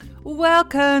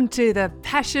Welcome to the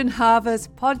Passion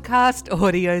Harvest podcast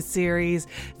audio series.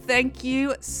 Thank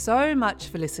you so much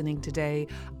for listening today.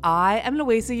 I am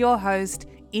Louisa, your host,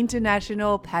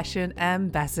 International Passion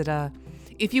Ambassador.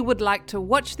 If you would like to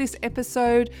watch this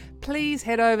episode, please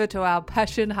head over to our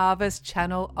Passion Harvest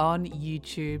channel on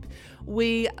YouTube.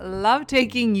 We love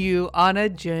taking you on a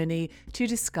journey to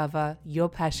discover your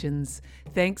passions.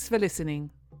 Thanks for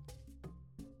listening.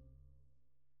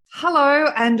 Hello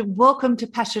and welcome to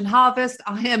Passion Harvest.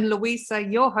 I am Louisa,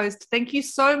 your host. Thank you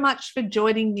so much for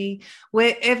joining me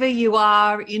wherever you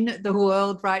are in the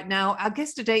world right now. Our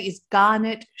guest today is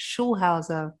Garnet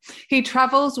Schulhauser. He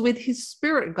travels with his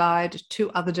spirit guide to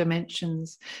other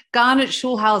dimensions. Garnet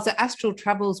Schulhauser astral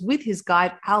travels with his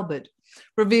guide Albert,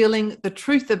 revealing the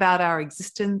truth about our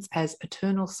existence as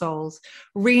eternal souls,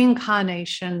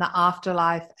 reincarnation, the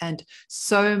afterlife, and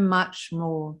so much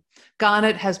more.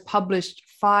 Garnet has published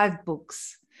 5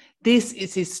 books. This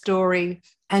is his story,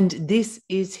 and this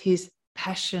is his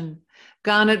passion.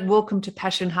 Garnet, welcome to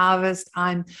Passion Harvest.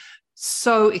 I'm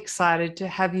so excited to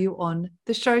have you on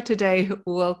the show today.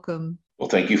 Welcome. Well,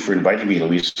 thank you for inviting me,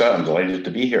 Louisa. I'm delighted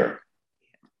to be here.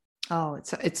 Oh,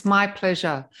 it's my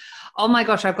pleasure. Oh my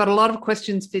gosh, I've got a lot of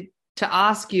questions to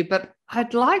ask you, but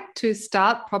I'd like to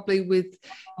start probably with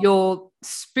your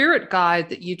spirit guide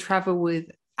that you travel with,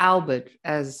 Albert,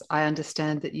 as I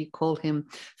understand that you call him.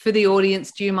 For the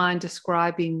audience, do you mind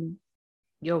describing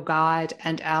your guide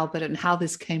and Albert and how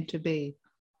this came to be?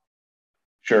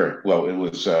 Sure. Well, I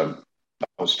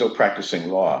was still practicing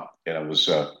law, and I was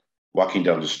walking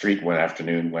down the street one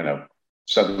afternoon when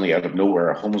suddenly out of nowhere,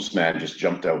 a homeless man just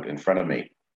jumped out in front of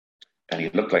me. And he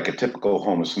looked like a typical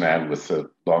homeless man with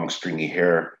long stringy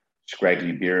hair,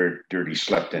 scraggly beard, dirty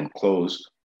slept-in clothes.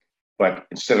 But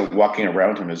instead of walking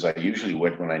around him as I usually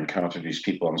would when I encountered these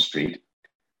people on the street,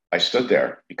 I stood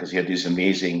there because he had these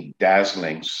amazing,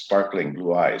 dazzling, sparkling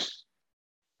blue eyes.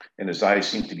 And his eyes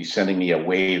seemed to be sending me a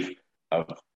wave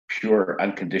of pure,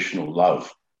 unconditional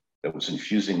love that was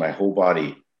infusing my whole body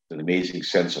with an amazing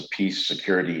sense of peace,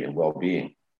 security, and well-being.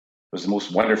 It was the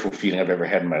most wonderful feeling I've ever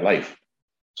had in my life.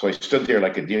 So I stood there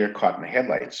like a deer caught in the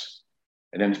headlights.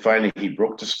 And then finally, he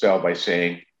broke the spell by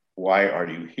saying, "Why are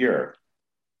you here?"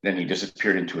 Then he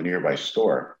disappeared into a nearby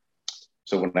store.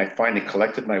 So when I finally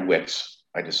collected my wits,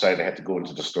 I decided I had to go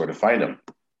into the store to find him.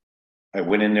 I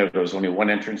went in there. There was only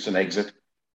one entrance and exit.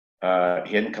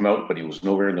 He hadn't come out, but he was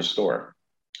nowhere in the store.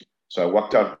 So I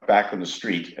walked out back on the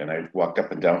street, and I walked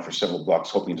up and down for several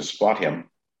blocks hoping to spot him,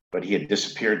 but he had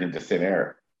disappeared into thin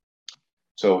air.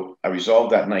 So I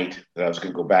resolved that night that I was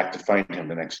going to go back to find him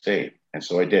the next day. And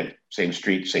so I did. Same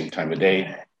street, same time of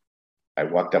day. I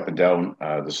walked up and down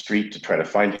the street to try to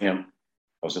find him.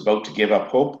 I was about to give up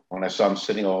hope when I saw him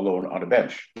sitting all alone on a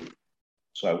bench.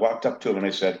 So I walked up to him and I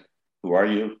said, "Who are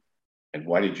you? And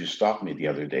why did you stop me the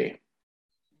other day?"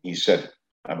 He said,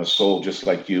 "I'm a soul just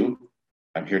like you.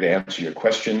 I'm here to answer your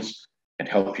questions and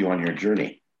help you on your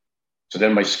journey." So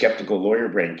then my skeptical lawyer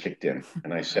brain kicked in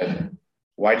and I said,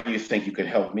 "Why do you think you could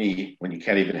help me when you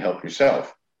can't even help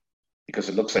yourself? Because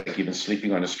it looks like you've been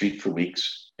sleeping on the street for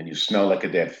weeks and you smell like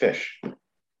a dead fish."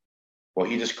 Well,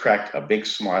 he just cracked a big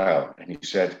smile and he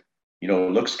said,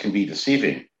 "Looks can be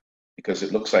deceiving because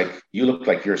it looks like you look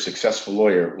like you're a successful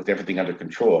lawyer with everything under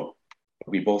control.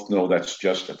 But we both know that's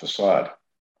just a facade."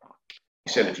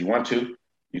 He said, "If you want to,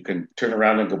 you can turn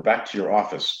around and go back to your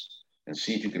office and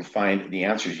see if you can find the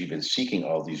answers you've been seeking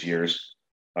all these years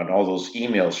on all those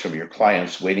emails from your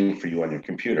clients waiting for you on your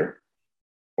computer.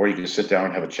 Or you can sit down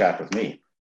and have a chat with me."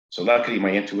 So luckily,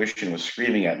 my intuition was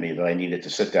screaming at me that I needed to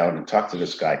sit down and talk to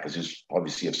this guy because he's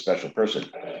obviously a special person.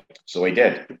 So I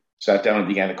did. Sat down and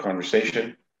began a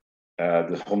conversation.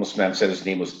 The homeless man said his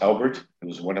name was Albert. He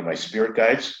was one of my spirit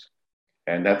guides.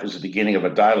 And that was the beginning of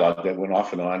a dialogue that went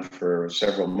off and on for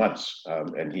several months.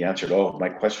 And he answered all of my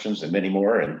questions and many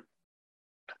more. And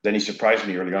then he surprised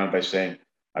me early on by saying,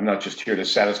 "I'm not just here to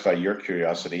satisfy your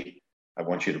curiosity. I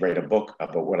want you to write a book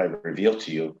about what I revealed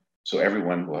to you so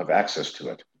everyone will have access to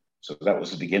it." So that was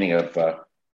the beginning of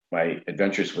my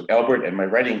adventures with Albert and my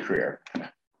writing career.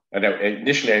 And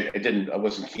initially, I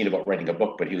wasn't keen about writing a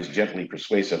book, but he was gently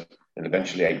persuasive, and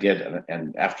eventually I did.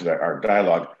 And after our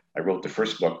dialogue, I wrote the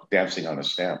first book, Dancing on a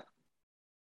Stamp.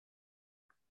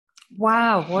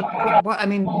 Wow, what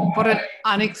an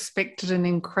unexpected and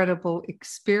incredible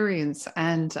experience.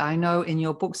 And I know in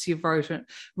your books you've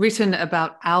written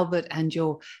about Albert and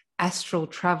your astral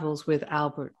travels with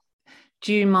Albert.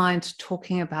 Do you mind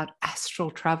talking about astral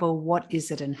travel? What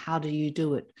is it and how do you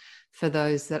do it for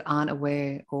those that aren't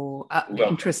aware or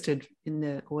interested in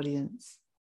the audience?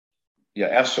 Yeah,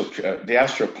 the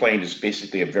astral plane is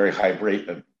basically a very high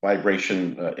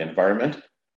vibration environment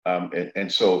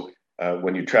And so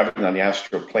when you're traveling on the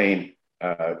astral plane,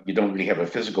 you don't really have a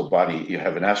physical body. You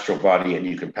have an astral body, and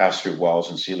you can pass through walls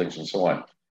and ceilings and so on.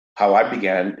 How I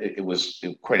began, it was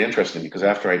quite interesting, because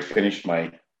after I'd finished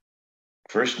my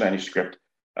first manuscript,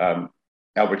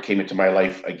 Albert came into my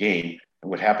life again. And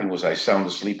what happened was, I sound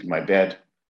asleep in my bed.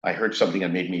 I heard something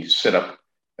that made me sit up,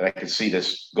 and I could see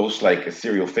this ghost-like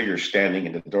ethereal figure standing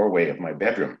in the doorway of my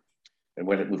bedroom. And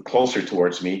when it moved closer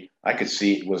towards me, I could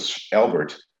see it was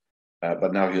Albert,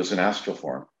 but now he was in astral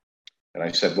form. And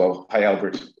I said, well, hi,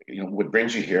 Albert, what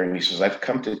brings you here? And he says, I've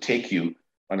come to take you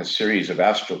on a series of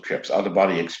astral trips,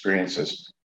 out-of-body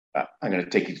experiences. I'm going to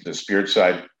take you to the spirit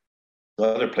side, to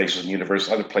other places in the universe,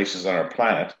 other places on our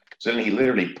planet. So then he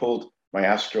literally pulled my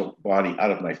astral body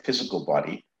out of my physical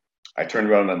body. I turned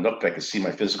around and looked. I could see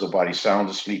my physical body sound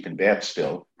asleep in bed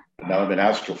still. But now I'm in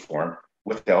astral form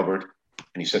with Albert.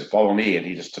 And he said, follow me. And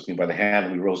he just took me by the hand,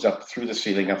 and we rose up through the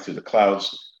ceiling, up through the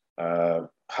clouds,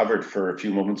 hovered for a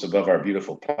few moments above our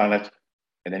beautiful planet.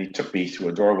 And then he took me through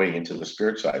a doorway into the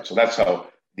spirit side. So that's how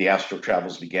the astral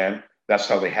travels began. That's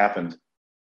how they happened.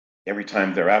 Every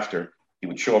time thereafter, he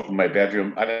would show up in my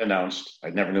bedroom unannounced. I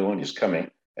never knew when he was coming.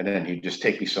 And then he'd just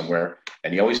take me somewhere.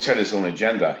 And he always had his own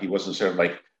agenda. He wasn't sort of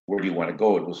like, where do you want to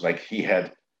go? It was like he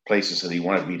had places that he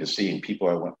wanted me to see and people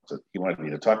he wanted me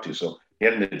to talk to. So he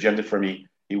had an agenda for me.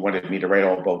 He wanted me to write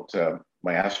all about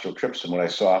my astral trips and what I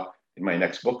saw in my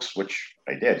next books, which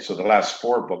I did. So the last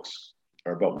 4 books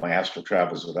are about my astral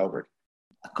travels with Albert.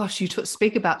 Gosh, you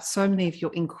speak about so many of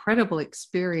your incredible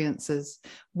experiences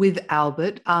with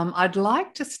Albert. I'd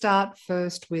like to start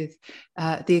first with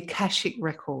the Akashic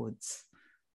Records.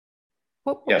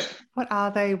 Yes. What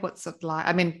are they? What's it like?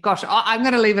 I mean, gosh, I'm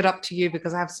going to leave it up to you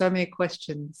because I have so many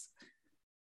questions.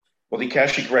 Well, the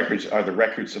Akashic Records are the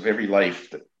records of every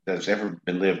life that has ever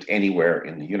been lived anywhere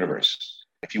in the universe.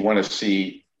 If you want to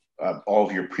see all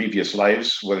of your previous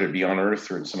lives, whether it be on Earth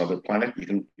or in some other planet, you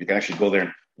can actually go there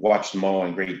and watch them all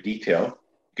in great detail.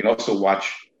 You can also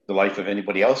watch the life of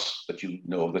anybody else that you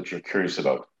know that you're curious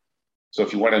about. So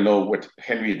if you want to know what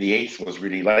Henry VIII was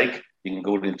really like, you can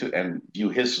go into and view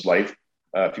his life.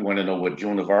 If you want to know what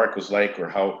Joan of Arc was like, or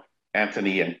how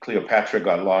Antony and Cleopatra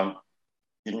got along,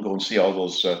 you can go and see all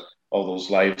those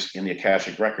lives in the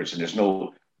Akashic Records. And there's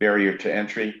no barrier to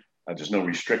entry. There's no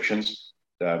restrictions.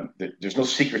 There's no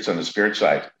secrets on the spirit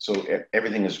side. So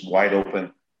everything is wide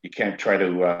open. You can't try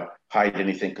to hide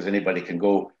anything, because anybody can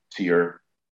go to your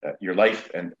life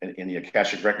and in the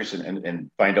Akashic Records and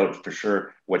find out for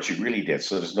sure what you really did.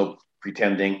 So there's no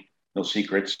pretending, no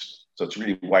secrets. So it's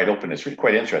really wide open. It's really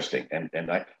quite interesting.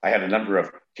 And I had a number of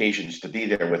occasions to be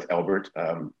there with Albert.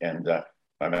 And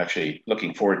I'm actually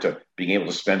looking forward to being able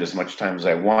to spend as much time as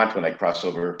I want when I cross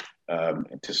over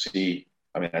to see.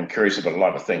 I mean, I'm curious about a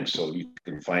lot of things. So you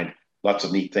can find lots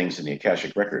of neat things in the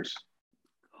Akashic Records.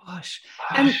 Gosh.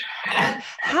 And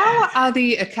how are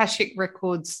the Akashic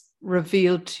Records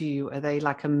revealed to you? Are they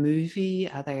like a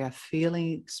movie? Are they a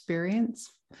feeling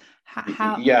experience?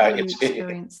 How do you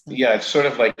experience them? It's sort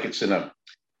of like it's in a.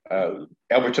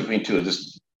 Albert took me to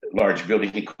this large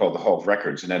building he called the Hall of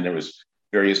Records, and then there was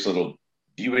various little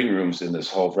viewing rooms in this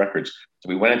Hall of Records. So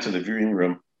we went into the viewing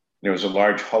room. There was a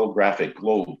large holographic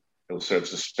globe that was sort of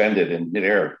suspended in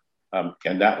midair,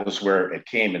 and that was where it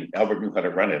came. And Albert knew how to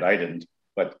run it. I didn't,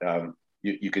 but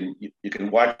you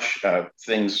can watch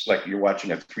things like you're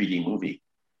watching a 3D movie.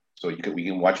 So we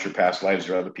can watch your past lives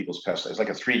or other people's past lives, like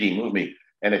a 3D movie.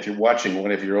 And if you're watching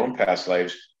one of your own past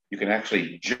lives, you can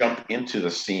actually jump into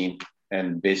the scene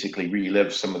and basically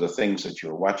relive some of the things that you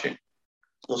were watching.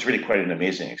 So it's really quite an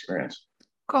amazing experience.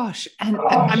 Gosh, and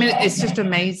I mean, it's just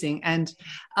amazing. And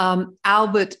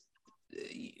Albert,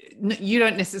 you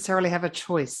don't necessarily have a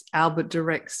choice. Albert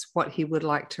directs what he would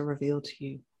like to reveal to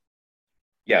you.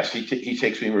 Yes, he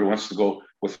takes me where he wants to go,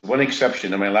 with one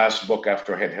exception. In my last book,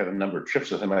 after I had a number of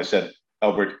trips with him, I said,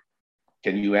 Albert,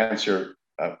 can you answer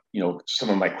some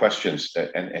of my questions?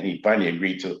 And he finally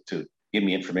agreed to give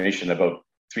me information about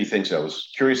 3 things I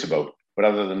was curious about. But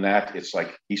other than that, it's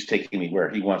like he's taking me where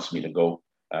he wants me to go,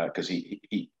 because he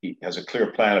has a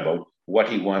clear plan about what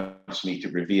he wants me to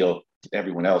reveal to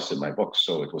everyone else in my books.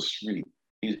 So it was really,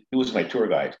 he was my tour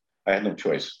guide. I had no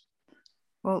choice.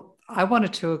 Well, I want a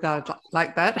tour guide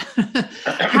like that.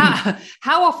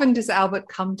 How often does Albert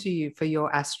come to you for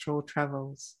your astral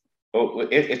travels? Oh,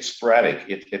 it's sporadic.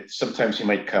 It sometimes he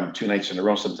might come 2 nights in a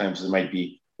row. Sometimes it might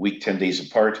be week 10 days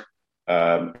apart.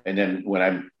 And then when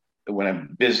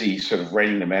I'm busy, sort of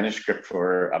writing the manuscript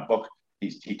for a book,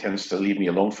 he tends to leave me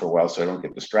alone for a while so I don't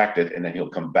get distracted, and then he'll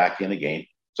come back in again.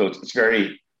 So it's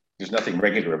very, there's nothing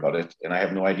regular about it, and I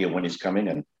have no idea when he's coming,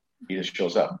 and he just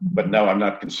shows up. But no, I'm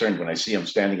not concerned when I see him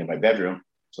standing in my bedroom.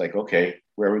 It's like, okay,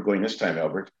 where are we going this time,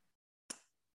 Albert?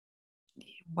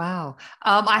 Wow.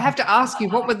 I have to ask you,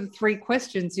 what were the 3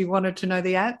 questions you wanted to know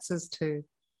the answers to?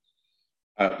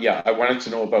 Yeah, I wanted to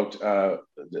know about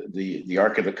the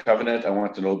Ark of the Covenant. I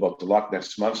wanted to know about the Loch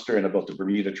Ness Monster and about the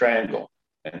Bermuda Triangle.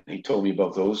 And he told me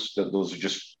about those. Those are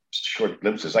just short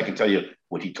glimpses. I can tell you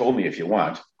what he told me if you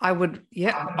want. I would,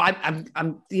 yeah.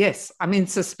 Yes. I'm in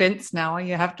suspense now.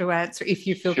 You have to answer if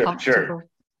you feel comfortable. Sure.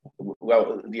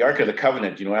 Well, the Ark of the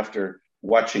Covenant. After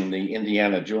watching the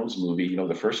Indiana Jones movie,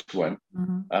 the first one.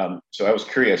 Mm-hmm. So I was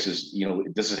curious.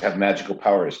 Does it have magical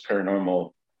powers,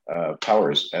 paranormal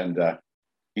powers? And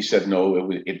he said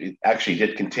no. It actually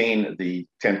did contain the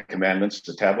 10 Commandments,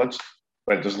 the tablets,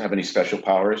 but it doesn't have any special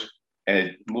powers. And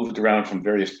it moved around from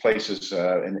various places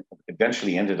and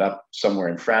eventually ended up somewhere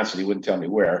in France. And he wouldn't tell me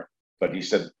where, but he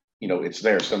said, it's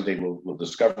there. Someday we'll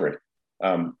discover it.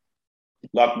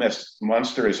 Loch Ness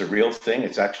Monster is a real thing.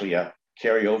 It's actually a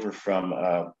carryover from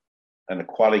an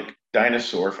aquatic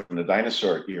dinosaur from the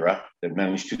dinosaur era that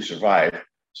managed to survive.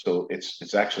 So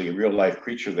it's actually a real life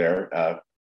creature there.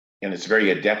 And it's very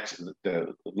adept.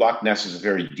 The Loch Ness is a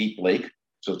very deep lake,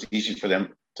 so it's easy for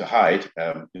them to hide.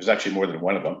 There's actually more than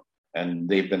one of them. And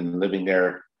they've been living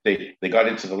there. They got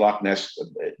into the Loch Ness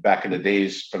back in the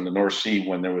days from the North Sea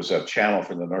when there was a channel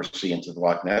from the North Sea into the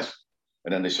Loch Ness.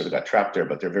 And then they sort of got trapped there,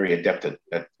 but they're very adept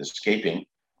at escaping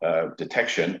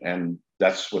detection. And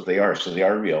that's what they are. So they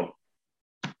are real.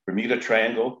 Bermuda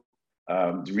Triangle.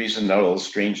 The reason all those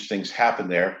strange things happen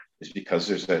there is because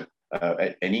there's an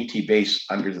ET base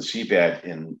under the seabed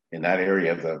in that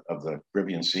area of the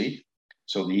Caribbean Sea.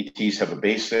 So the ETs have a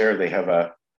base there. They have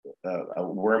a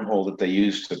wormhole that they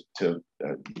use to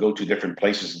go to different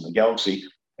places in the galaxy.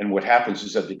 And what happens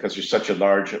is that because there's such a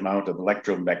large amount of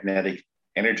electromagnetic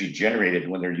energy generated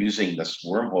when they're using this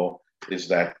wormhole, is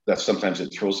that sometimes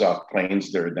it throws off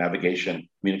planes, their navigation,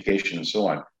 communication, and so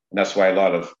on. And that's why a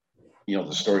lot of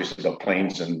the stories about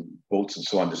planes and boats and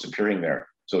so on disappearing there.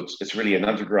 So it's really an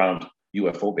underground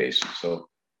UFO base. So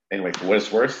anyway, for what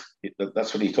it's worth,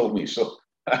 that's what he told me. So.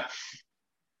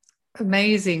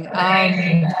 Amazing.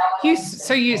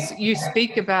 You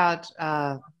speak about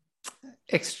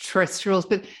extraterrestrials,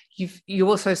 but you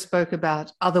also spoke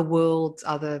about other worlds,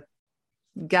 other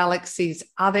galaxies.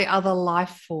 Are there other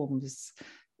life forms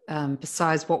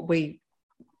besides what we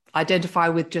identify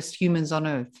with just humans on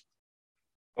Earth?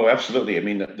 Oh, absolutely. I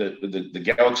mean, the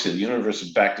galaxy, the universe,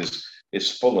 in fact,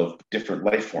 is full of different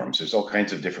life forms. There's all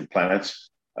kinds of different planets,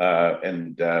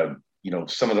 and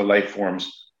some of the life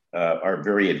forms are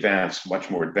very advanced, much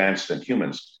more advanced than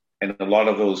humans. And a lot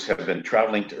of those have been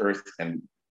traveling to Earth and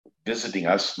visiting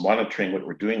us, monitoring what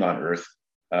we're doing on Earth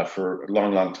for a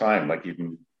long, long time, like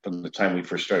even from the time we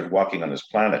first started walking on this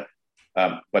planet.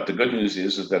 But the good news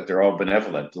is that they're all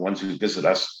benevolent. The ones who visit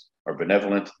us are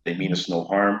benevolent. They mean us no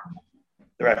harm.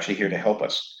 They're actually here to help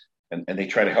us. And they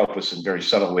try to help us in very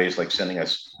subtle ways, like sending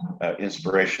us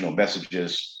inspirational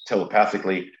messages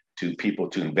telepathically to people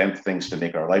to invent things to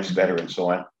make our lives better and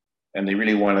so on. And they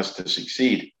really want us to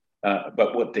succeed.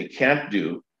 But what they can't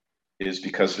do is,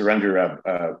 because they're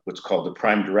under what's called the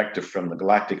Prime Directive from the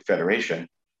Galactic Federation,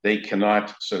 they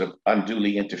cannot sort of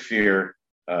unduly interfere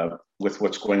with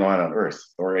what's going on Earth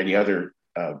or any other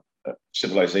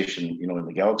civilization, in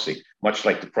the galaxy, much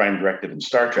like the Prime Directive in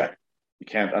Star Trek. You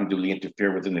can't unduly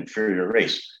interfere with an inferior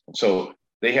race. And so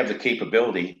they have the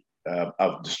capability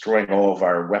of destroying all of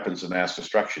our weapons of mass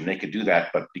destruction. They could do that,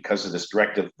 but because of this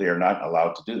directive, they are not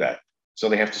allowed to do that. So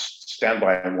they have to stand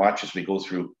by and watch as we go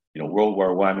through, World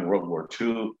War I and World War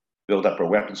II, build up our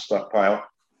weapons stockpile,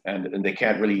 and they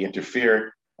can't really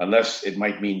interfere unless it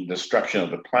might mean destruction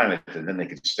of the planet, and then they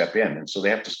could step in. And so they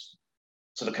have to,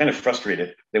 so they're kind of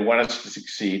frustrated. They want us to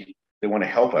succeed. They want to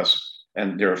help us.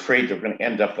 And they're afraid they're going to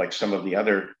end up like some of the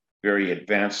other very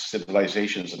advanced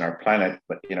civilizations in our planet,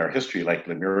 but in our history, like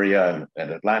Lemuria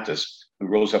and Atlantis, who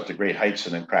rose up to great heights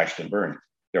and then crashed and burned.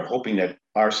 They're hoping that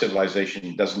our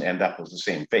civilization doesn't end up with the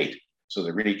same fate. So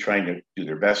they're really trying to do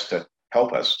their best to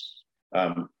help us.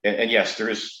 And yes, there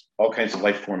is all kinds of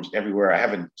life forms everywhere.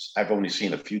 I've only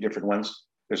seen a few different ones.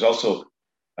 There's also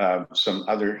some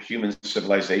other human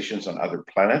civilizations on other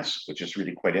planets, which is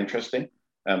really quite interesting.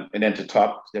 And then to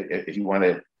top, if you want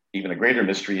to, even a greater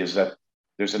mystery is that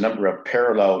there's a number of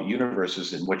parallel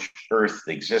universes in which Earth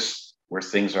exists, where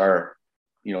things are,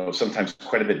 sometimes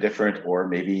quite a bit different, or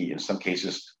maybe in some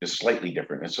cases just slightly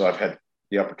different. And so I've had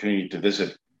the opportunity to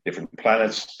visit different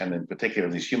planets, and in particular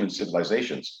these human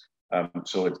civilizations.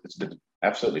 So it's been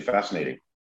absolutely fascinating.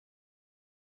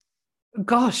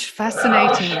 Gosh,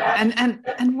 fascinating.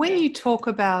 And when you talk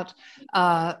about,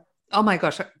 oh my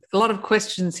gosh, a lot of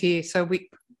questions here. So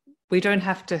we don't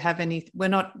have to have any,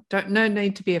 no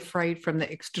need to be afraid from the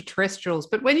extraterrestrials.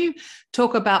 But when you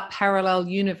talk about parallel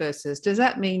universes, does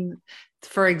that mean,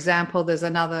 for example, there's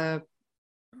another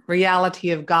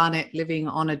reality of Garnet living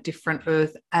on a different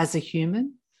Earth as a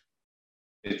human?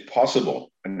 It's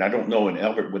possible, and I don't know, and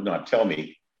Albert would not tell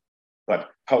me, but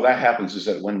how that happens is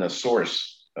that when the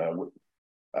source,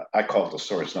 I call it the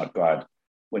source, not God,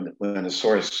 when the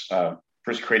source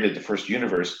first created the first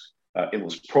universe, it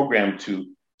was programmed to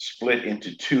split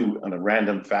into two in a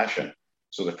random fashion.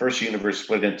 So the first universe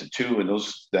split into two, and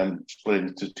those then split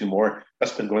into two more.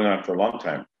 That's been going on for a long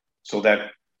time. So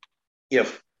that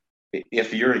if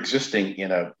you're existing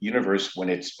in a universe when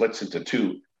it splits into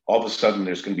two, all of a sudden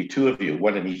there's going to be two of you,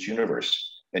 one in each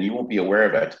universe, and you won't be aware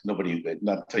of it. Nobody,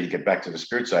 not until you get back to the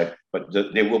spirit side, but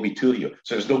there will be two of you.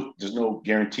 So there's no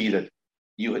guarantee that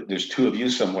there's two of you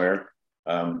somewhere.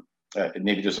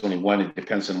 Maybe there's only one. It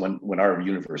depends on when our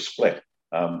universe split.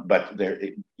 But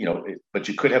but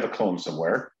you could have a clone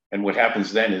somewhere, and what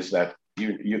happens then is that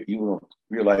you won't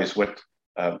realize what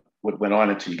went on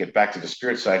until you get back to the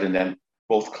spirit side, and then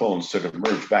both clones sort of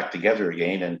merge back together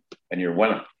again, and you're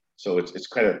one. So it's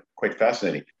quite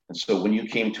fascinating. And so when you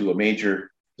came to a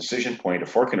major decision point, a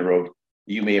fork in the road,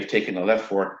 you may have taken the left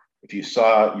fork. If you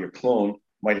saw your clone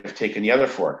might have taken the other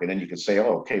fork, and then you could say,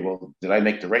 oh, okay, well, did I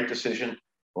make the right decision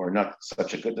or not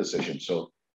such a good decision?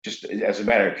 So just as a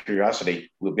matter of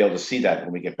curiosity, we'll be able to see that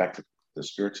when we get back to the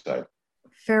spirit side.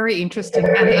 Very interesting.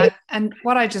 And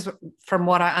from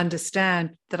what I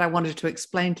understand that I wanted to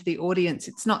explain to the audience,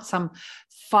 it's not some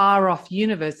far off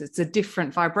universe. It's a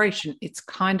different vibration. It's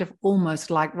kind of almost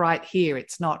like right here.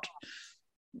 It's not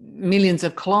millions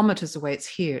of kilometers away. It's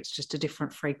here. It's just a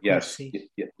different frequency.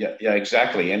 Yes. Yeah,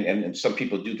 exactly. And some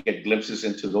people do get glimpses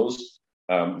into those.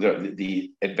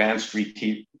 The advanced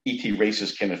ET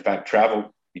races can in fact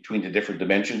travel between the different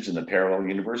dimensions in the parallel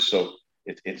universe. So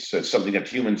it's something that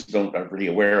humans aren't really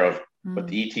aware of, but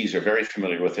the ETs are very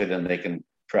familiar with it, and they can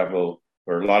travel,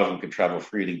 or a lot of them can travel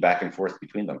freely back and forth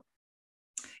between them.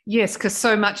 Yes, because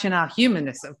so much in our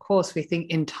humanness, of course, we think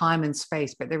in time and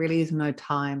space, but there really is no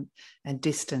time and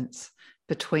distance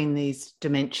between these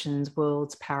dimensions,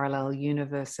 worlds, parallel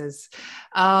universes.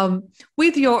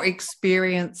 With your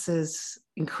experiences,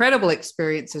 incredible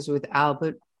experiences with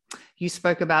Albert, you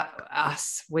spoke about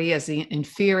us, we as the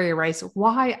inferior race.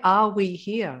 Why are we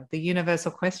here? The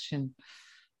universal question.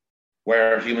 Why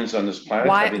are humans on this planet?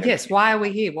 Why are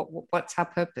we here? What's our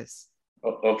purpose?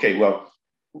 Okay, well,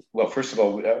 first of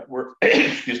all, we're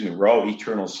we're all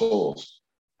eternal souls,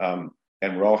 and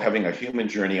we're all having a human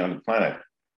journey on the planet.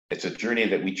 It's a journey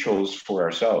that we chose for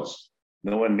ourselves.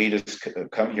 No one made us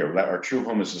come here. Our true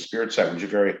home is the spirit side, which is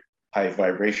a very high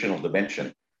vibrational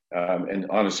dimension. And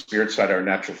on the spirit side, our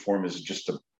natural form is just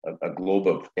a globe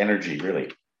of energy, really.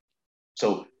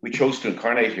 So we chose to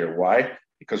incarnate here. Why?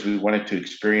 Because we wanted to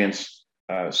experience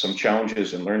some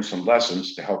challenges and learn some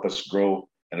lessons to help us grow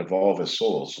and evolve as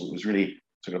souls. So it was really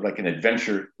sort of like an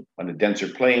adventure on the denser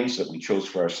planes that we chose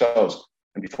for ourselves.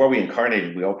 And before we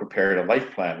incarnated, we all prepared a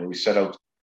life plan where we set out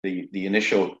the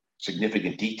initial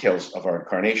significant details of our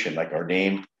incarnation, like our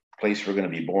name, place we're going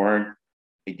to be born,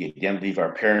 the identity of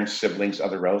our parents, siblings,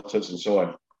 other relatives, and so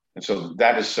on. And so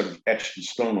that is sort of etched in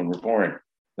stone when we're born.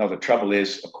 Now, the trouble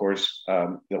is, of course,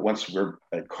 that once we're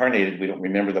incarnated, we don't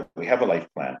remember that we have a life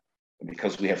plan. And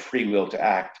because we have free will to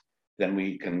act, then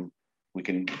we can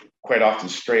quite often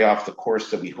stray off the course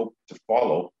that we hope to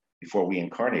follow before we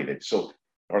incarnated. So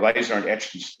our lives aren't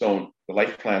etched in stone. The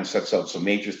life plan sets out some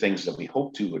major things that we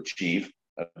hope to achieve,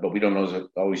 but we don't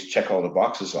always check all the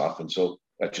boxes off. And so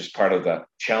that's just part of the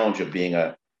challenge of being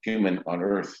a human on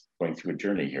Earth going through a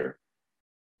journey here.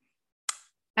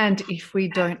 And if we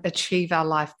don't achieve our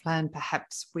life plan,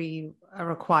 perhaps we are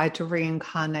required to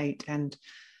reincarnate and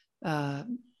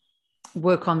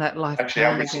work on that life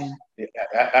plan again.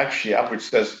 Actually, Albert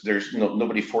says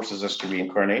nobody forces us to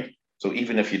reincarnate. So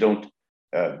even if you don't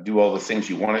do all the things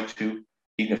you wanted to,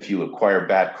 even if you acquire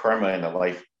bad karma in a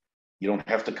life, you don't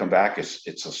have to come back.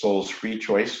 It's a soul's free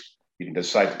choice. You can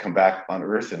decide to come back on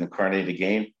Earth and incarnate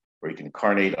again, or you can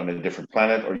incarnate on a different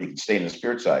planet, or you can stay in the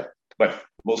spirit side. But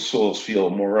most souls feel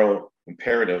moral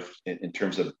imperative in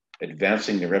terms of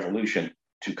advancing their evolution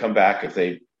to come back if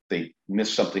they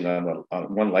miss something on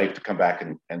one life, to come back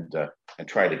and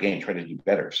try it again, try to do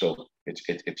better. So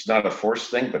it's not a forced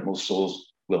thing, but most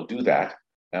souls will do that,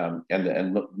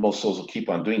 and most souls will keep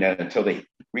on doing that until they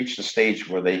reach the stage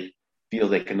where they feel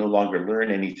they can no longer learn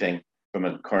anything from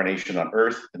incarnation on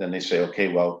Earth, and then they say, okay,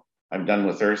 well, I'm done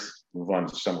with Earth, move on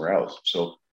to somewhere else.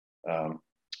 So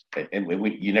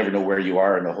you never know where you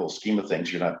are in the whole scheme of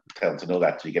things. You're not entitled to know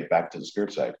that till you get back to the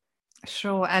spirit side.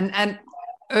 Sure. And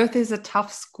Earth is a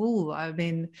tough school. I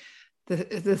mean,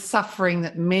 the suffering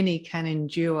that many can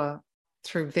endure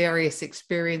through various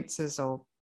experiences or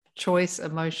choice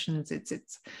emotions,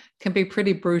 it's can be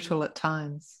pretty brutal at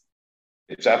times.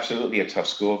 It's absolutely a tough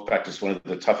school. In fact, it's one of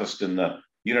the toughest in the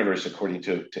universe, according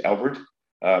to Albert.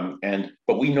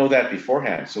 But we know that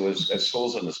beforehand. So as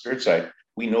souls on the spirit side,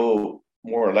 we know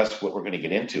more or less what we're going to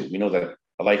get into. We know that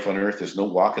a life on earth is no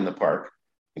walk in the park.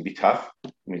 It can be tough.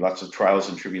 I mean, lots of trials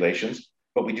and tribulations,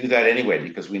 but we do that anyway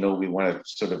because we know we want to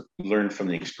sort of learn from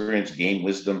the experience, gain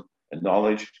wisdom and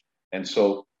knowledge. And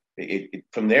so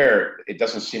from there, it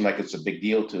doesn't seem like it's a big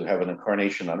deal to have an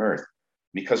incarnation on earth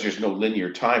because there's no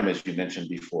linear time, as you mentioned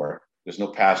before. There's no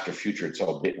past or future. It's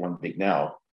all one big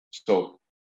now. So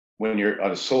when you're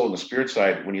on a soul and the spirit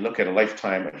side, when you look at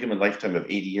a human lifetime of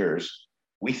 80 years,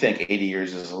 we think 80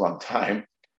 years is a long time.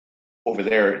 Over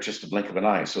there, it's just a blink of an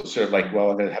eye. So it's sort of like,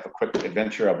 well, I'm going to have a quick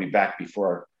adventure. I'll be back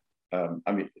before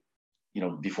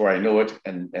before I know it,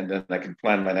 and then I can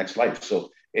plan my next life. So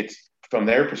it's from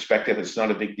their perspective, it's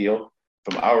not a big deal.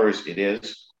 From ours, it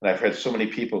is. And I've had so many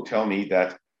people tell me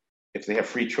that if they have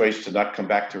free choice to not come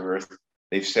back to Earth,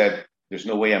 they've said, "There's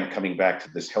no way I'm coming back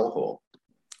to this hellhole."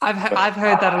 I've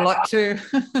heard that a lot too.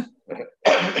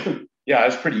 Yeah,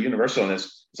 it's pretty universal, and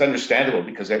it's understandable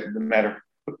because no matter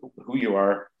who you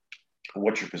are, or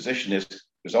what your position is,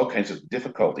 there's all kinds of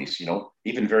difficulties. You know,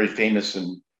 even very famous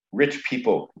and rich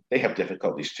people, they have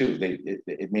difficulties too.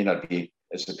 It may not be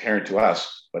as apparent to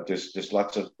us, but there's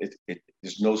lots of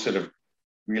there's no sort of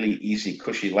really easy,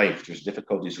 cushy life. There's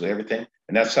difficulties with everything,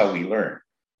 and that's how we learn.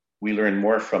 We learn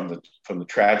more from the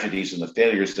tragedies and the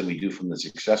failures than we do from the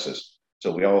successes.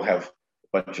 So we all have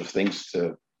a bunch of things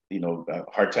to,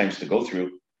 hard times to go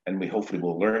through, and we hopefully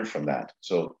will learn from that.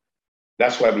 So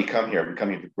that's why we come here. We come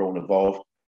here to grow and evolve.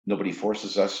 Nobody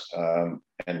forces us,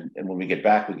 and when we get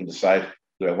back, we can decide: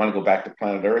 do I want to go back to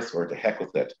planet Earth, or to heck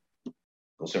with it,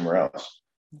 go somewhere else?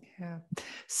 Yeah.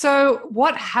 So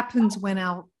what happens when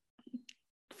our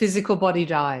physical body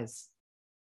dies?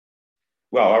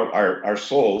 Well, our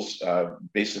souls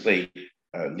basically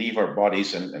leave our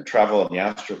bodies and travel on the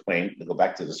astral plane to go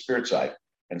back to the spirit side.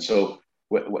 And so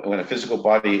when a physical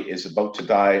body is about to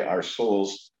die, our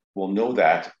souls will know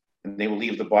that, and they will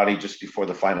leave the body just before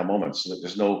the final moments, so that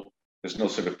there's no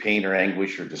sort of pain or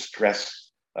anguish or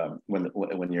distress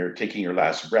when you're taking your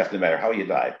last breath, no matter how you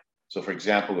die. So, for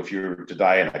example, if you were to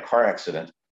die in a car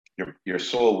accident, your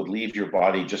soul would leave your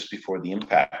body just before the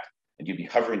impact, and you'd be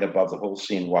hovering above the whole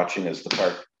scene, watching as the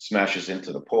car smashes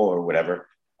into the pole or whatever,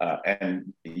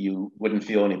 and you wouldn't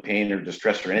feel any pain or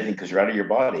distress or anything because you're out of your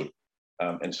body.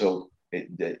 And so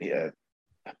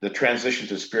the transition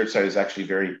to the spirit side is actually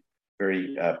very,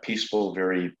 very peaceful,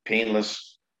 very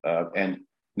painless, and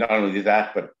not only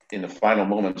that, but in the final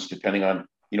moments, depending on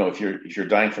if you're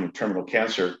dying from terminal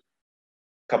cancer,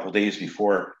 a couple of days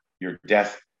before your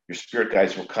death, your spirit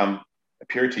guides will come,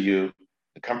 appear to you,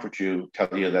 to comfort you, tell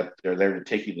you that they're there to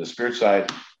take you to the spirit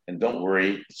side, and don't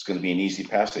worry, it's going to be an easy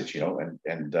passage,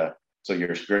 so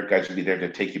your spirit guides will be there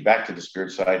to take you back to the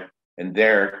spirit side, and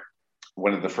there,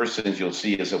 one of the first things you'll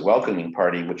see is a welcoming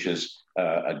party, which is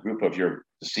a group of your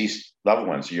deceased loved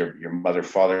ones, your mother,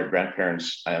 father,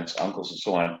 grandparents, aunts, uncles, and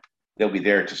so on. They'll be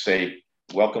there to say,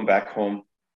 "Welcome back home."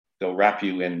 They'll wrap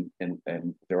you in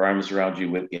their arms around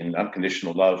you in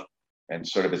unconditional love, and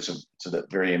sort of it's a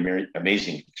very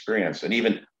amazing experience. And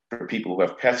even for people who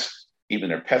have pets, even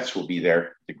their pets will be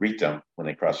there to greet them when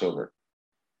they cross over.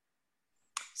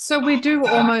 So we do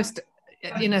almost,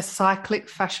 in a cyclic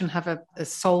fashion, have a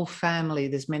soul family.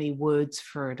 There's many words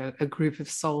for it, a group of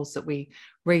souls that we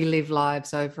relive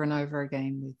lives over and over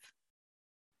again with.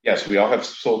 Yes, we all have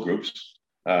soul groups.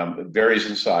 It varies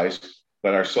in size,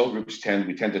 but our soul groups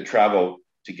we tend to travel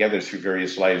together through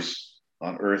various lives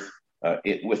on Earth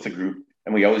with the group,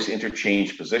 and we always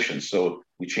interchange positions. So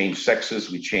we change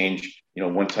sexes, we change,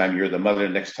 one time you're the mother,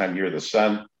 next time you're the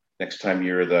son, next time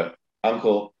you're the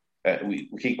uncle. We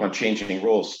keep on changing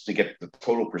roles to get the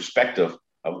total perspective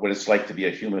of what it's like to be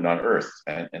a human on Earth.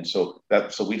 And so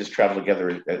we just travel together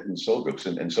in soul groups.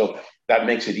 And so that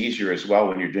makes it easier as well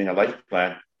when you're doing a life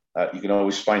plan. You can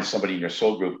always find somebody in your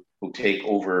soul group who take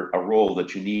over a role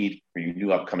that you need for your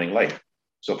new upcoming life.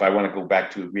 So if I want to go back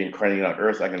to reincarnating on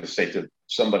Earth, I'm going to say to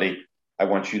somebody, "I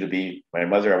want you to be my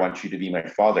mother. I want you to be my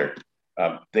father."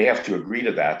 They have to agree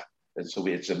to that. And so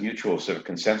it's a mutual sort of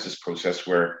consensus process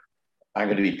where I'm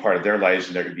going to be part of their lives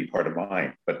and they're going to be part of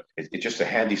mine. But it's just a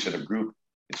handy sort of group.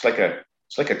 It's like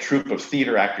a troupe of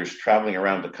theater actors traveling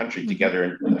around the country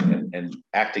together and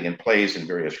acting in plays in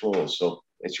various roles. So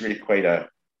it's really quite a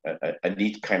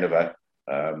neat kind of a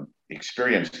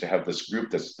experience to have this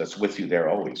group that's with you there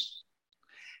always.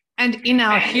 And in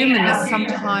our humanness,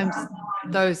 sometimes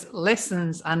those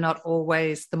lessons are not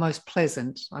always the most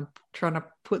pleasant. I'm trying to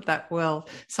put that well.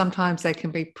 Sometimes they can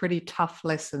be pretty tough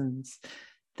lessons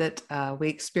that we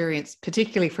experience,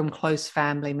 particularly from close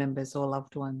family members or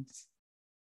loved ones.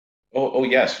 Oh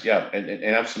yes, yeah, and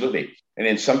absolutely. And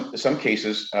in some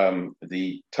cases,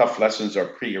 the tough lessons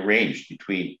are prearranged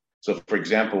between. So, for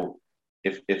example,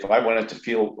 if I wanted to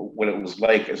feel what it was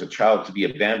like as a child to be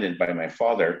abandoned by my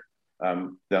father,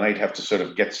 then I'd have to sort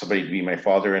of get somebody to be my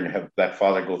father and have that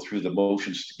father go through the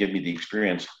motions to give me the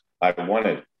experience I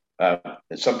wanted. And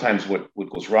sometimes what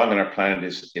goes wrong on our planet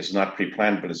is not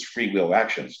pre-planned, but it's free will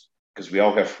actions, because we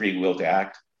all have free will to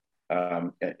act.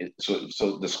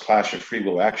 So this clash of free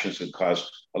will actions can cause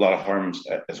a lot of harms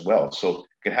as well. So it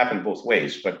can happen both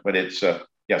ways. But it's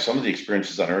yeah, some of the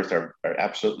experiences on Earth are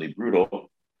absolutely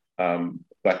brutal.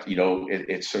 But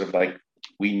it's sort of like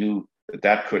we knew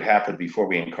that could happen before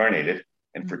we incarnated.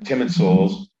 And for timid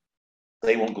souls,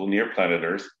 they won't go near planet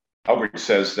Earth. Albert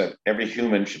says that every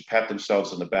human should pat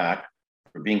themselves on the back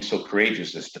for being so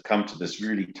courageous as to come to this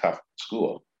really tough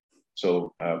school.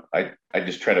 So I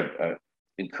just try to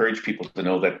encourage people to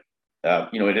know that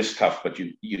it is tough, but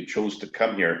you chose to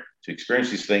come here to experience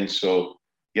these things. So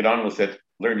get on with it,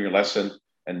 learn your lesson,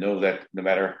 and know that no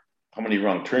matter how many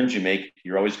wrong turns you make,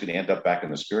 you're always going to end up back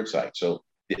on the spirit side. So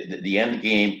the end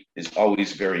game is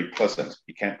always very pleasant.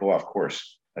 You can't go off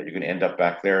course. You're going to end up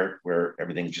back there where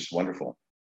everything's just wonderful.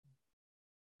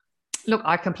 Look,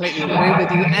 I completely agree with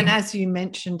you. And as you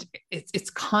mentioned, it's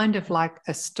kind of like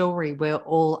a story. We're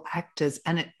all actors,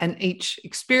 and each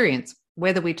experience,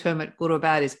 whether we term it good or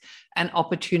bad, is an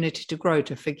opportunity to grow,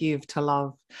 to forgive, to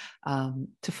love,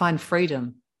 to find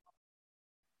freedom.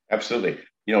 Absolutely.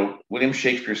 William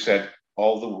Shakespeare said,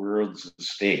 all the world's a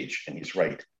stage, and he's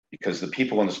right, because the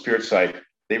people on the spirit side,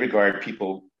 they regard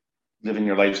people living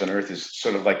their lives on earth as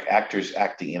sort of like actors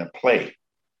acting in a play.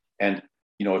 And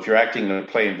if you're acting in a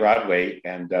play in Broadway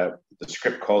and the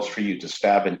script calls for you to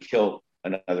stab and kill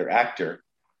another actor,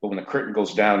 but when the curtain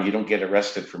goes down, you don't get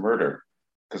arrested for murder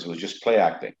because it was just play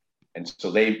acting. And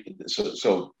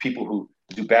so people who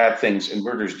do bad things, and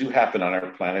murders do happen on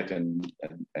our planet, and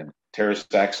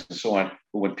terrorist acts and so on.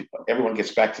 But when everyone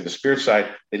gets back to the spirit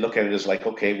side, they look at it as like,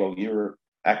 okay, well, you were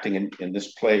acting in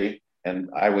this play, and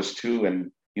I was too,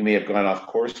 and you may have gone off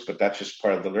course, but that's just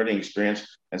part of the learning experience.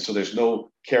 And so there's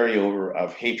no carryover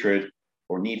of hatred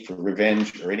or need for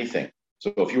revenge or anything.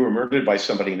 So if you were murdered by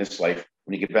somebody in this life,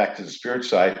 when you get back to the spirit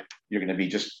side, you're going to be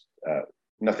just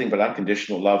nothing but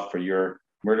unconditional love for your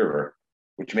murderer,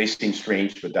 which may seem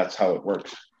strange, but that's how it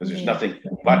works, because there's nothing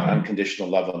but unconditional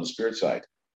love on the spirit side.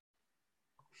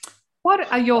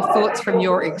 What are your thoughts from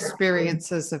your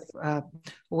experiences of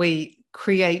we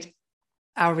create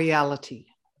our reality?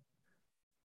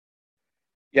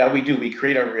 Yeah, we do. We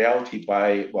create our reality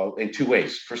in two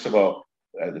ways. First of all,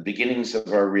 the beginnings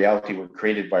of our reality were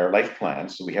created by our life plan.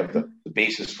 So we have the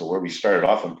basis for where we started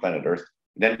off on planet Earth.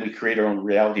 Then we create our own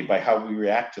reality by how we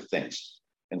react to things.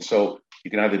 And so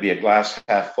you can either be a glass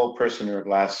half full person or a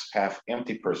glass half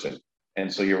empty person.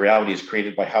 And so your reality is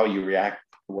created by how you react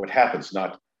to what happens,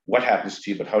 not what happens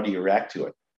to you, but how do you react to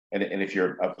it? And if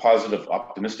you're a positive,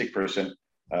 optimistic person,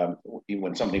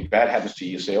 when something bad happens to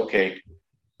you, you say, okay,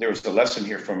 there was a lesson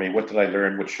here for me. What did I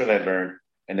learn? What should I learn?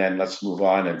 And then let's move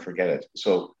on and forget it.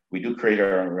 So we do create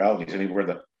our own realities. I mean,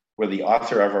 we're the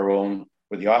author of our own,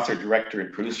 we're the author, director,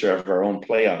 and producer of our own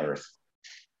play on Earth.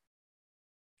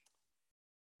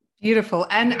 Beautiful.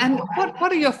 And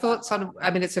what are your thoughts on,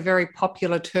 I mean, it's a very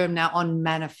popular term now, on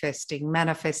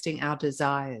manifesting our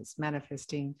desires,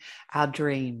 manifesting our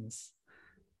dreams.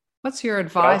 What's your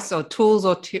advice or tools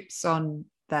or tips on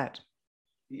that?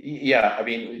 Yeah, I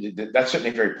mean, that's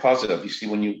certainly very positive. You see,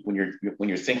 when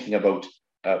you're thinking about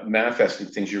manifesting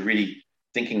things, you're really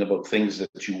thinking about things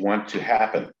that you want to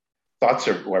happen. Thoughts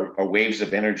are waves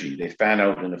of energy. They fan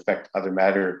out and affect other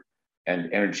matter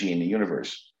and energy in the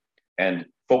universe. And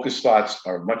focused thoughts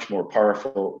are much more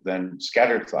powerful than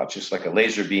scattered thoughts. Just like a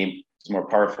laser beam is more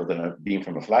powerful than a beam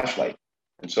from a flashlight.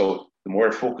 And so the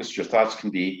more focused your thoughts can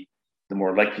be, the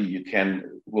more likely you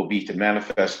will be to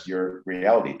manifest your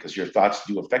reality, because your thoughts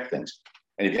do affect things.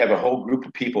 And if you have a whole group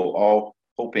of people all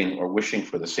hoping or wishing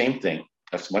for the same thing,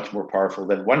 that's much more powerful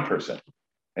than one person.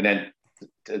 And then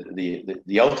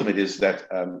the ultimate is that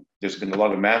there's been a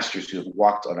lot of masters who have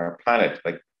walked on our planet,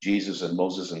 like Jesus and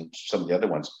Moses and some of the other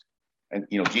ones. And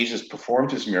Jesus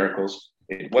performed his miracles.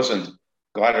 It wasn't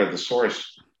God or the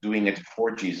source doing it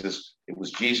for Jesus. It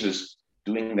was Jesus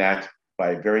doing that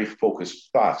by very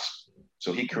focused thoughts.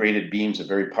 So he created beams of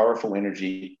very powerful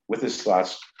energy with his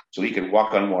thoughts, so he could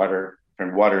walk on water,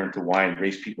 turn water into wine,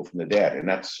 raise people from the dead. And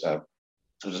that's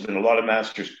So there's been a lot of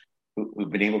masters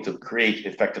who've been able to create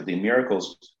effectively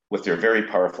miracles with their very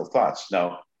powerful thoughts.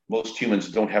 Now, most humans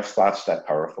don't have thoughts that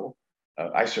powerful.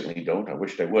 I certainly don't. I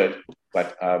wished I would.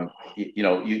 But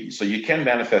so you can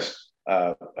manifest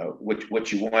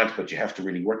what you want, but you have to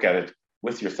really work at it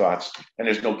with your thoughts. And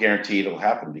there's no guarantee it'll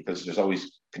happen because there's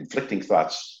always conflicting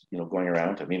thoughts, going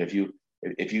around. I mean, if you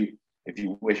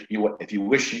wish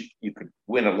you could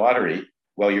win a lottery,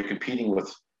 well, you're competing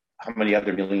with how many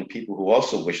other million people who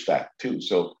also wish that too.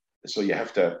 So you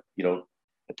have to,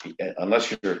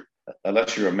 unless you're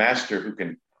a master who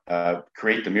can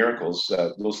create the miracles,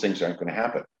 those things aren't going to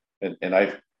happen. And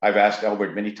I've asked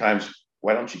Albert many times,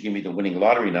 why don't you give me the winning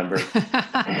lottery number?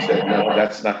 And he said, no,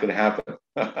 that's not going to happen.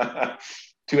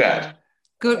 Too bad.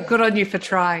 Good on you for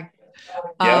trying.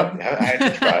 Yeah, I had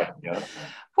to try. Yeah.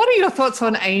 What are your thoughts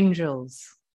on angels?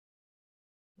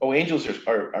 Oh, angels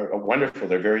are wonderful.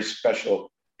 They're very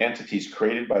special entities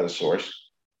created by the source,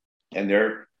 and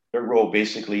their role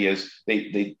basically is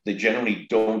they generally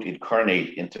don't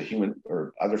incarnate into human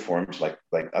or other forms like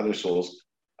other souls,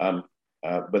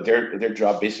 but their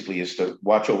job basically is to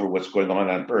watch over what's going on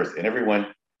Earth, and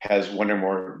everyone has one or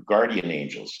more guardian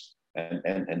angels,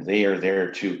 and they are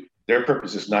there to. Their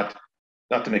purpose is not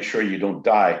to make sure you don't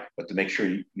die, but to make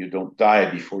sure you don't die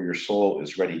before your soul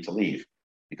is ready to leave,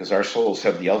 because our souls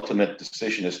have the ultimate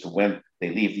decision as to when they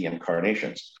leave the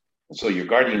incarnations. And so your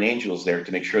guardian angel is there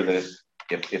to make sure that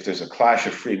if there's a clash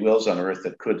of free wills on Earth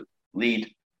that could lead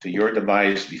to your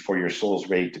demise before your soul's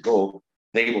ready to go,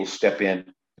 they will step in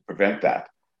to prevent that.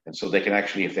 And so they can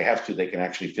actually, if they have to, they can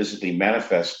actually physically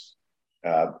manifest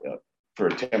for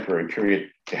a temporary period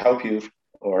to help you,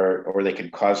 or they can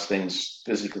cause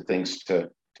physical things to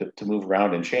move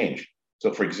around and change.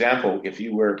 So for example, if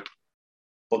you were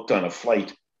booked on a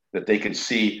flight that they could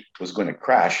see was going to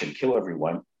crash and kill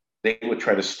everyone, they would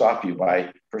try to stop you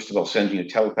by, first of all, sending you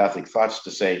telepathic thoughts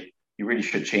to say, you really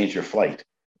should change your flight.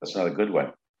 That's not a good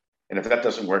one. And if that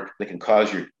doesn't work, they can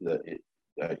cause your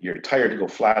tire to go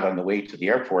flat on the way to the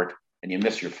airport and you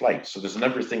miss your flight. So there's a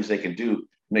number of things they can do to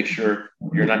make sure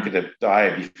you're not going to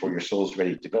die before your soul's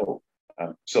ready to go.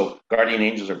 So guardian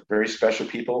angels are very special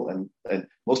people, and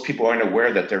most people aren't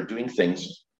aware that they're doing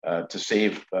things to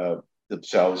save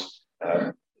themselves,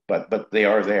 but they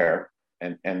are there.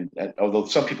 And although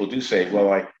some people do say,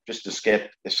 well, I just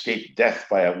escaped death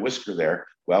by a whisker there,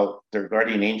 well, their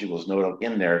guardian angel was no doubt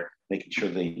in there making sure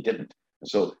they didn't. And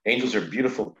so angels are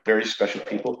beautiful, very special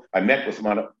people. I met with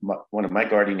one of my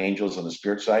guardian angels on the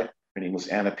spirit side. Her name was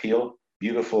Anna Peel,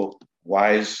 beautiful,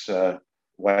 wise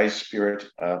spirit.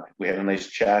 We had a nice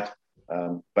chat,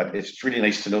 but it's really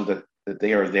nice to know that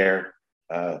they are there.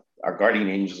 Our guardian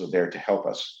angels are there to help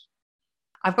us.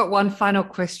 I've got one final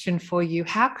question for you.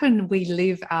 How can we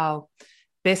live our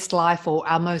best life or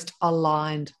our most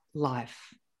aligned life?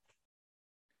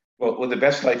 Well, the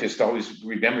best life is to always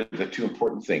remember the two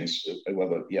important things.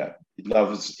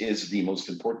 Love is the most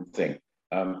important thing.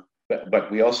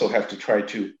 But we also have to try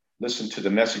to listen to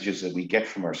the messages that we get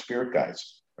from our spirit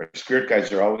guides. Our spirit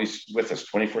guides are always with us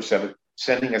 24/7,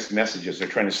 sending us messages. They're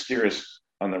trying to steer us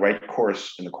on the right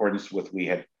course in accordance with what we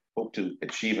had hoped to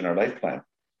achieve in our life plan.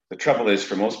 The trouble is,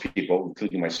 for most people,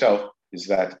 including myself, is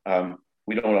that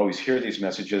we don't always hear these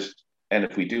messages. And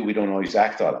if we do, we don't always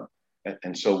act on them.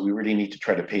 And so we really need to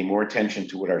try to pay more attention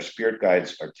to what our spirit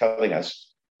guides are telling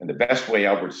us. And the best way,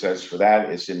 Albert says, for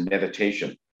that is in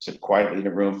meditation. Sit quietly in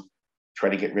a room, try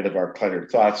to get rid of our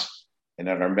cluttered thoughts, and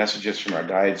then our messages from our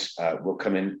guides will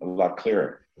come in a lot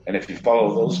clearer. And if you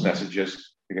follow those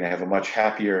messages, you're going to have a much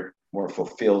happier, more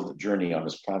fulfilled journey on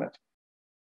this planet.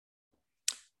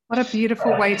 What a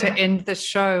beautiful way to end the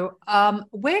show.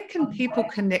 Where can people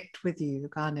connect with you,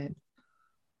 Garnet?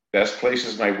 Best place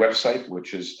is my website,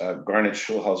 which is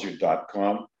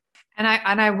garnetschulhauser.com. And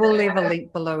I will leave a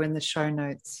link below in the show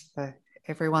notes for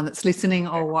everyone that's listening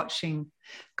or watching.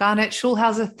 Garnet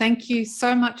Schulhauser, thank you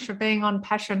so much for being on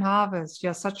Passion Harvest.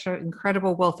 You're such an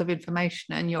incredible wealth of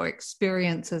information, and your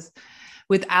experiences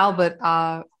with Albert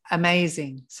are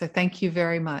amazing. So thank you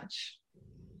very much.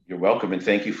 You're welcome, and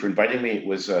thank you for inviting me. It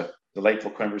was a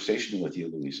delightful conversation with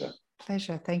you, Louisa.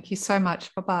 Pleasure. Thank you so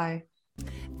much. Bye-bye.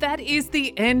 That is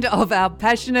the end of our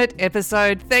passionate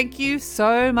episode. Thank you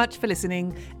so much for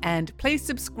listening, and please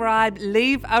subscribe,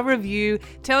 leave a review,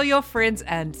 tell your friends,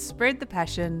 and spread the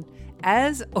passion.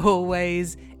 As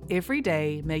always, every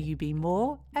day may you be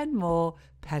more and more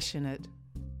passionate.